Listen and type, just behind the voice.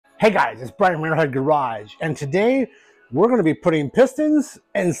Hey guys, it's Brian from Airhead Garage, and today we're going to be putting pistons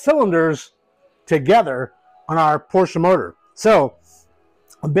and cylinders together on our Porsche motor. So,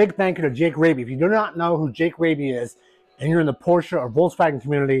 a big thank you to Jake Raby. If you do not know who Jake Raby is, and you're in the Porsche or Volkswagen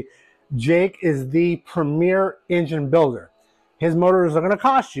community, Jake is the premier engine builder. His motors are going to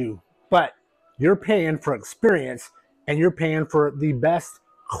cost you, but you're paying for experience, and you're paying for the best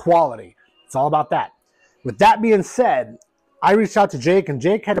quality. It's all about that. With that being said, I reached out to Jake, and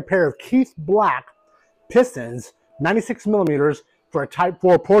Jake had a pair of Keith Black pistons, 96 millimeters, for a Type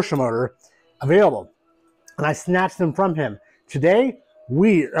 4 Porsche motor available. And I snatched them from him. Today,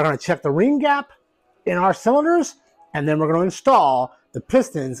 we are going to check the ring gap in our cylinders, and then we're going to install the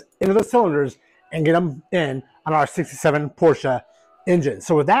pistons into the cylinders and get them in on our 67 Porsche engine.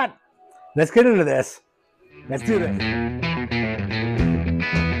 So with that, let's get into this. Let's do this.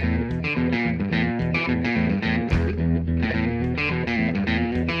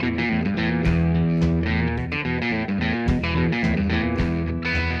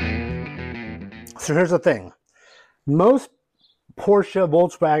 So here's the thing. Most Porsche,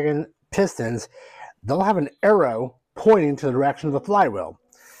 Volkswagen pistons, they'll have an arrow pointing to the direction of the flywheel.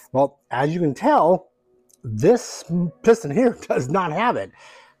 Well, as you can tell, this piston here does not have it.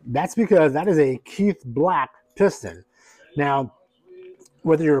 That's because that is a Keith Black piston. Now,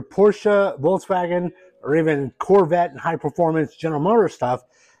 whether you're Porsche, Volkswagen, or even Corvette and high performance General Motors stuff,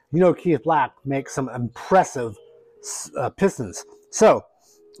 you know Keith Black makes some impressive pistons. So,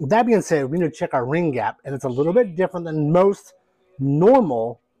 with that being said, we need to check our ring gap, and it's a little bit different than most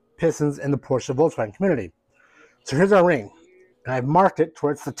normal pistons in the Porsche Volkswagen community. So here's our ring, and I've marked it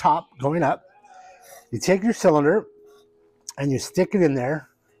towards the top going up. You take your cylinder and you stick it in there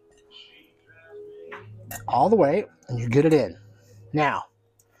all the way, and you get it in. Now,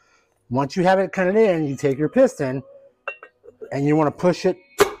 once you have it kind of in, you take your piston and you want to push it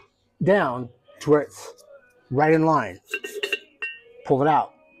down to where it's right in line. Pull it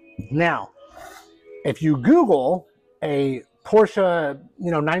out. Now, if you Google a Porsche,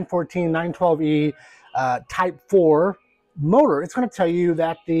 914, 912e Type 4 motor, it's going to tell you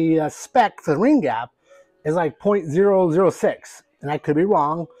that the spec for the ring gap is like 0.006. And I could be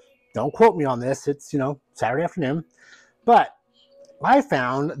wrong. Don't quote me on this. It's, Saturday afternoon. But I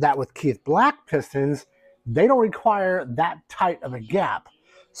found that with Keith Black pistons, they don't require that tight of a gap.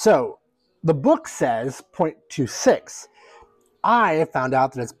 So the book says 0.26. I found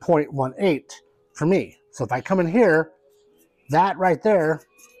out that it's 0.18 for me. So if I come in here, that right there,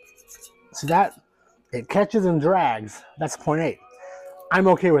 see that? It catches and drags. That's 0.8. I'm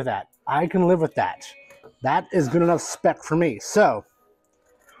okay with that. I can live with that. That is good enough spec for me. So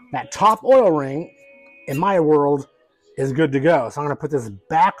that top oil ring, in my world, is good to go. So I'm going to put this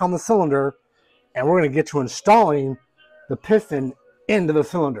back on the cylinder, and we're going to get to installing the piston into the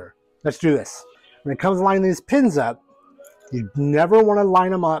cylinder. Let's do this. When it comes to lining these pins up, you never want to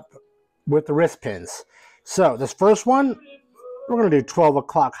line them up with the wrist pins. So this first one, we're going to do 12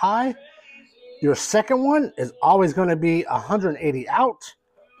 o'clock high. Your second one is always going to be 180 out.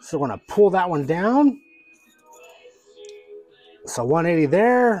 So we're going to pull that one down. So 180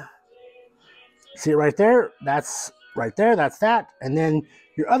 there. See it right there? That's right there. That's that. And then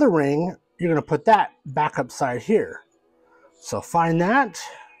your other ring, you're going to put that back upside here. So find that.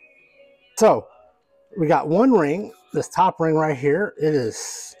 So we got one ring, this top ring right here. It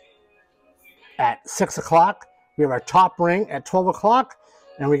is at 6 o'clock. We have our top ring at 12 o'clock.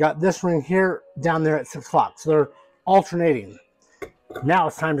 And we got this ring here down there at 6 o'clock. So they're alternating. Now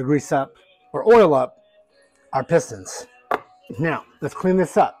it's time to grease up or oil up our pistons. Now, let's clean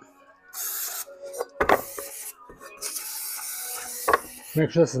this up.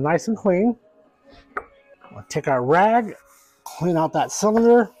 Make sure this is nice and clean. We'll take our rag, clean out that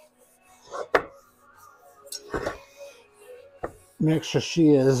cylinder. Make sure she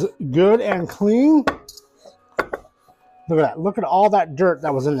is good and clean. Look at that. Look at all that dirt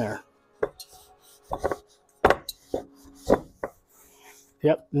that was in there.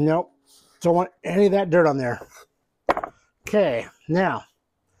 Yep, nope. Don't want any of that dirt on there. Okay, now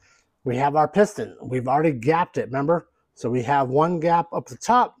we have our piston. We've already gapped it, remember? So we have one gap up the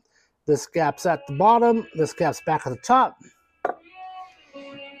top. This gap's at the bottom. This gap's back at the top.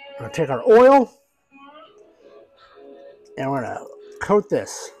 We're going to take our oil and we're going to coat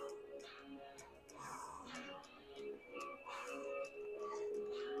this.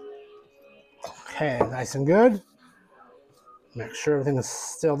 Okay, nice and good. Make sure everything is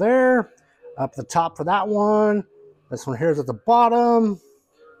still there. Up the top for that one. This one here is at the bottom.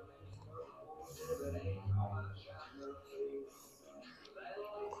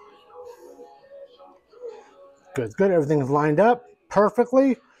 Good, good. Everything's lined up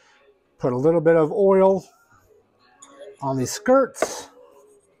perfectly. Put a little bit of oil on these skirts.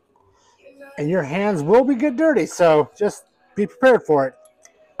 And your hands will get dirty, so just be prepared for it.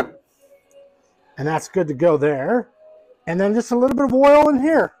 And that's good to go there. And then just a little bit of oil in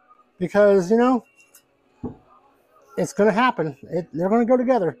here because, you know, it's going to happen. They're going to go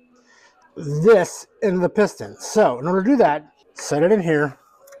together. This into the piston. So in order to do that, set it in here.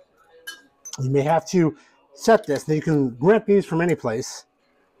 You may have to set this. Now you can grip these from any place.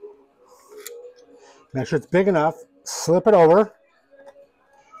 Make sure it's big enough. Slip it over.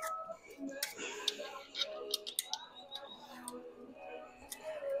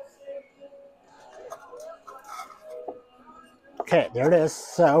 Okay, there it is.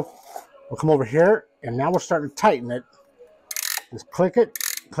 So we'll come over here, and now we're starting to tighten it. Just click it,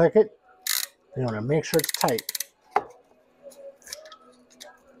 click it. You want to make sure it's tight.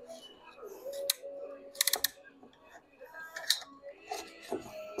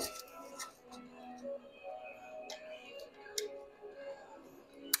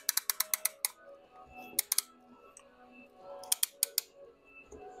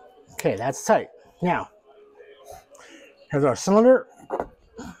 Okay, that's tight. Now, here's our cylinder.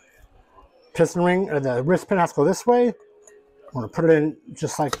 Piston ring, or the wrist pin has to go this way. I'm going to put it in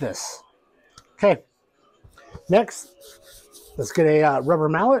just like this. Okay. Next, let's get a rubber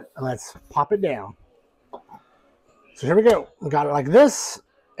mallet and let's pop it down. So here we go. We got it like this,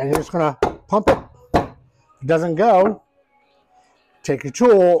 and you're just going to pump it. If it doesn't go, take your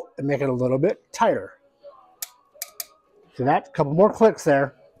tool and make it a little bit tighter. See that? A couple more clicks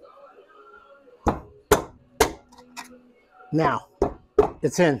there. Now,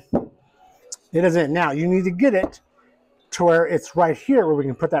 it's in. It is in. Now, you need to get it to where it's right here where we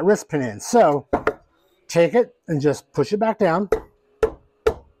can put that wrist pin in. So, take it and just push it back down.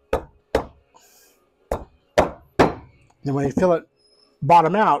 And when you feel it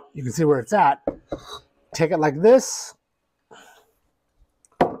bottom out, you can see where it's at. Take it like this.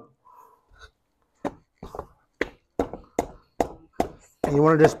 And you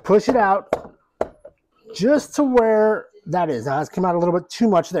want to just push it out just to where that is. Now, it's come out a little bit too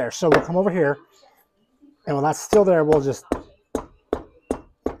much there. So we'll come over here. And when that's still there, we'll just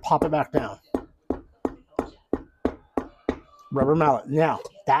pop it back down. Rubber mallet. Now,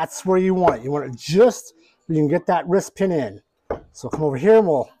 that's where you want it. You want it just where you can get that wrist pin in. So come over here and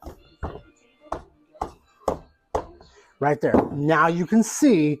we'll... Right there. Now you can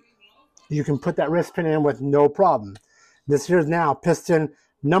see you can put that wrist pin in with no problem. This here is now piston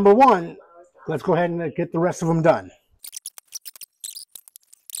number 1. Let's go ahead and get the rest of them done.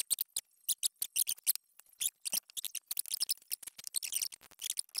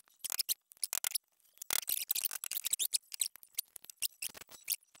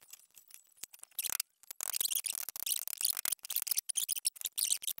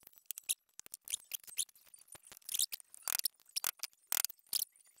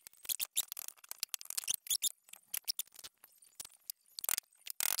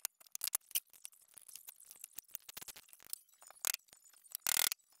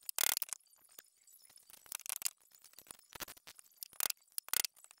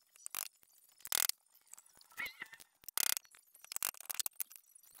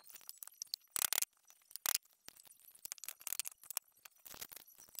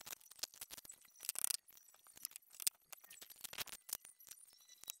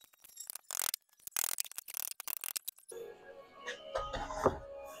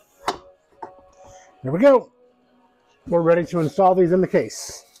 There we go. We're ready to install these in the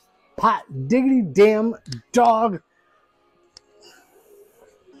case. Hot diggity damn dog.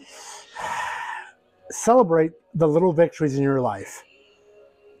 Celebrate the little victories in your life.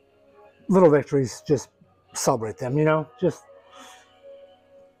 Little victories, just celebrate them, you know? Just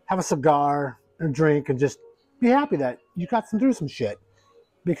have a cigar and a drink and just be happy that you got through some shit,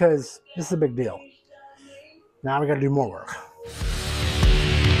 because this is a big deal. Now we got to do more work.